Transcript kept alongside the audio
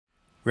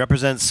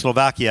represents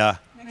Slovakia,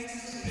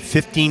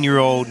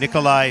 15-year-old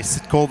Nikola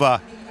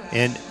SITKOVA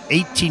and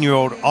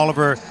 18-year-old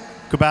Oliver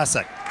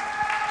KUBACAK.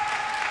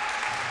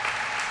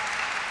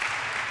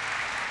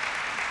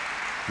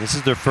 This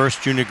is their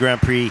first Junior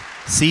Grand Prix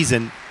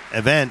season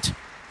event.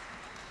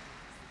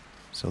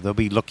 So they'll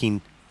be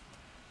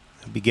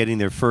getting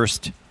their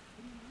first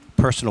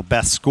personal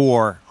best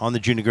score on the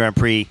Junior Grand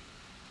Prix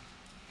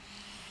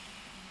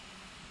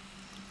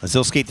as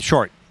they'll skate the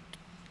short,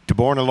 to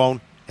born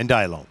alone and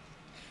die alone.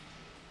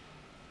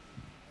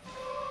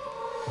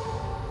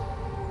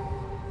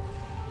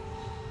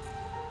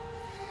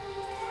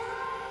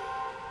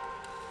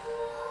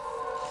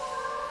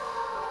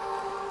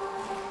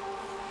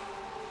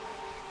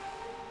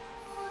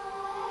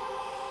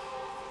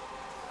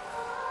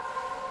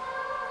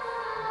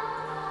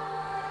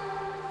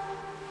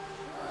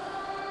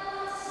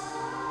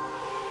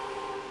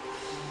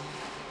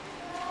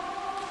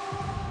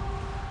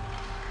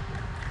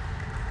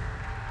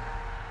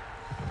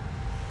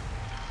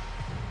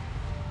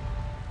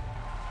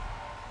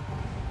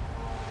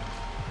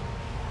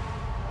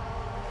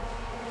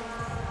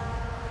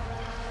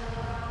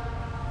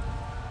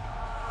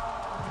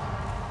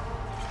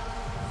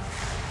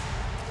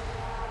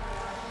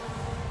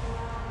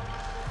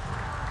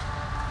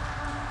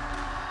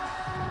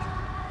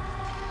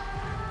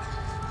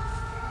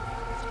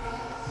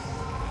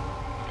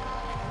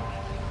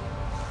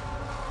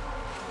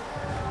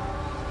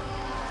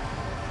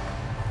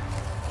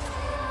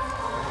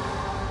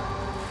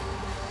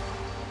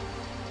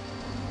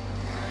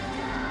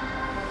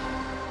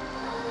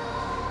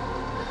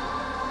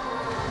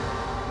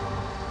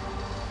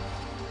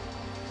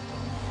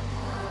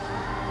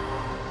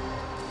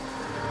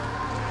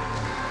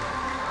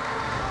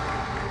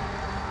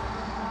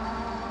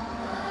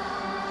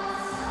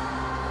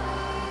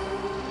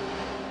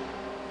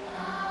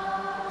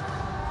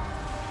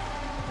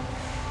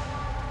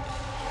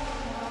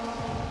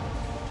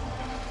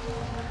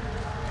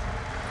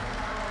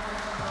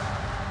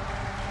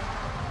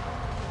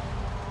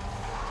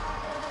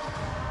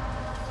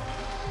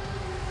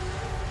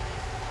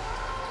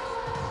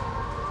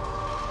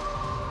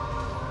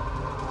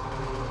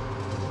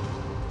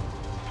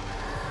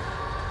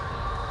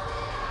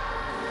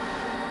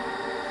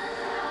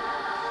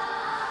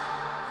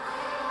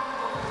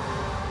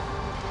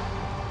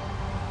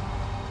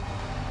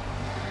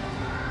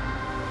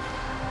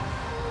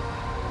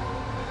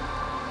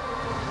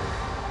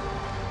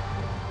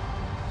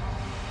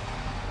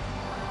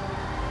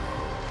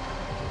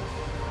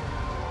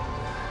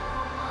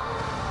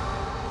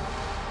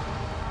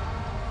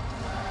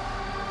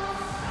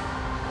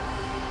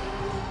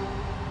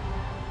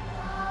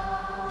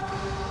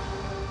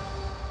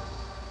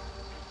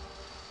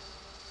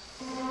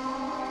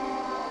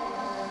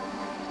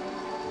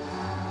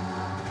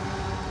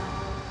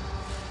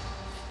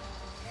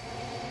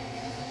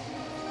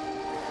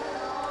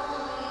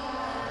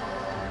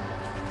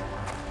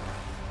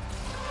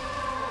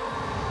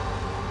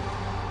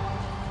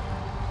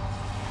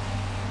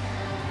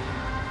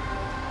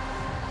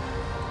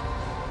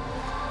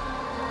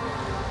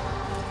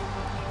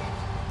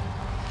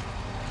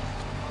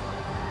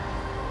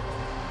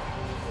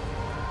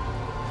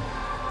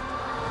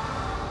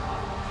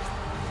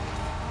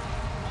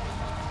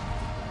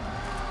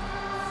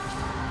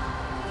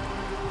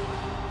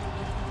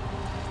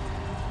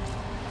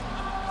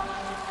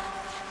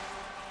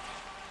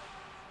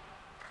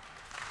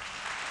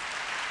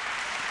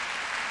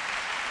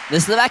 The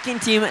Slovakian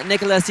team,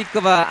 Nikola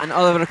SITKOVA and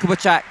Oliver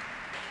KUBACAK,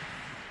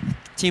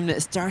 team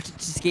that started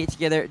to skate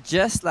together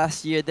just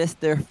last year. This is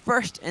their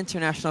first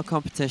international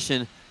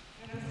competition.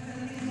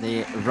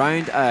 They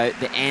round out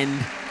the end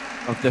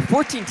of the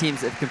 14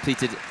 teams that have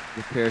completed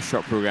the pair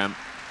short program.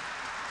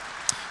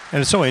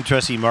 And it's so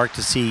interesting, Mark,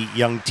 to see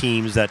young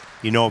teams that,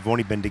 have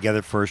only been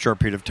together for a short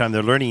period of time.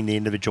 They're learning the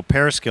individual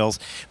pair skills.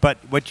 But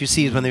what you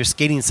see is when they're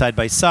skating side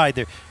by side,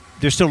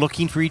 they're still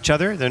looking for each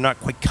other. They're not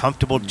quite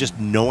comfortable just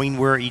knowing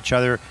where each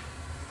other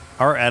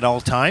are at all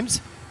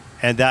times.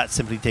 And that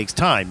simply takes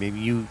time. Maybe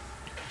you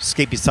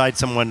skate beside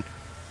someone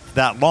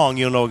that long,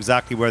 you'll know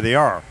exactly where they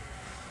are.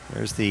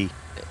 There's the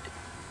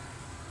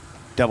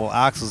double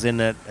axles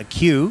in a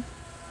Q.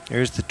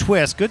 There's the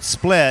twist. Good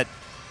split.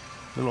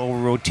 A little over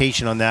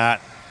rotation on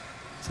that.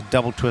 It's a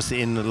double twist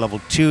in the level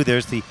 2.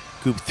 There's the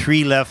group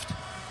 3 left.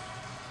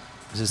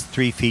 This is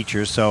 3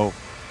 features, so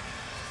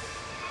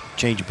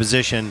change of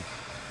position,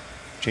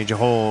 change of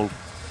hold.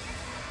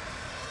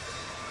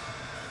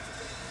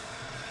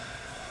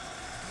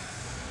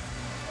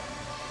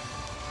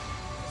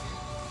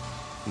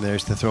 And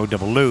there's the throw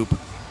double loop.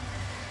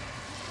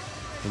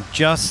 And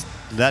just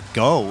let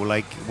go,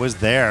 like it was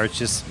there. It's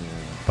just,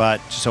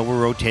 but just over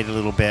rotated a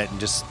little bit and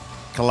just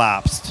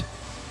collapsed.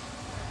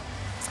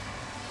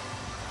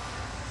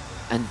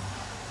 And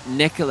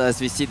Nikola, as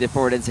we see the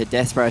forward inside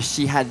death bar,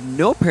 she had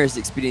no pairs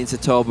experience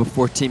at all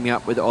before teaming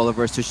up with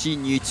Oliver, so she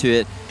knew to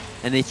it.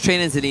 And they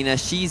train in Zelina.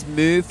 She's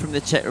moved from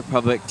the Czech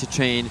Republic to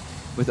train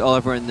with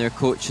Oliver and their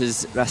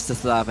coaches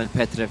Rastislav and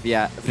Petra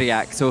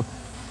Vriak. So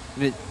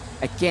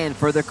again,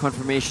 further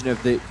confirmation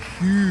of the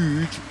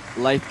huge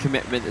life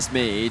commitment that's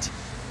made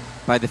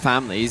by the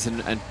families,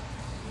 and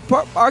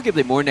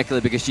arguably more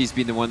Nikola, because she's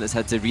been the one that's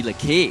had to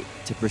relocate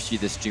to pursue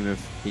this dream of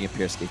being a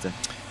pair skater.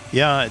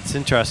 Yeah, it's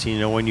interesting. You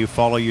know, when you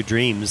follow your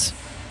dreams,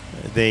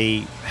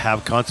 they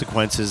have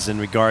consequences in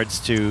regards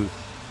to,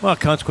 well,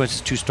 consequences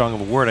is too strong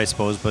of a word, I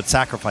suppose, but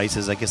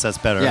sacrifices, I guess that's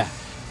better. Yeah.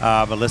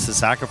 But list of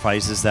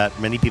sacrifices that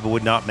many people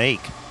would not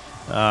make.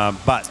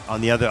 But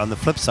on the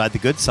flip side, the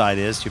good side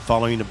is you're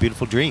following a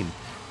beautiful dream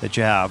that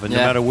you have, and no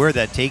matter where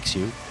that takes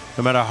you,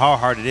 no matter how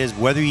hard it is,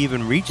 whether you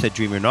even reach that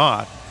dream or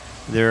not,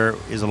 there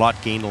is a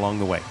lot gained along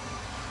the way.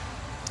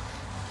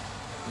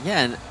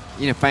 Yeah, and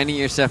you know, finding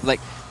yourself, like,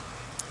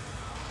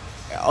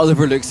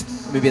 Oliver looks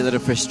maybe a little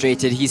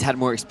frustrated. He's had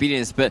more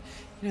experience, but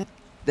you know,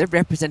 they're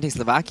representing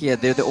Slovakia.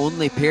 They're the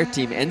only pair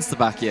team in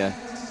Slovakia.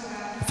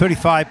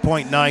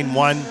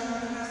 35.91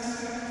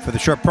 for the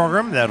short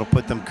program. That'll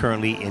put them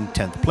currently in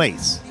 10th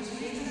place.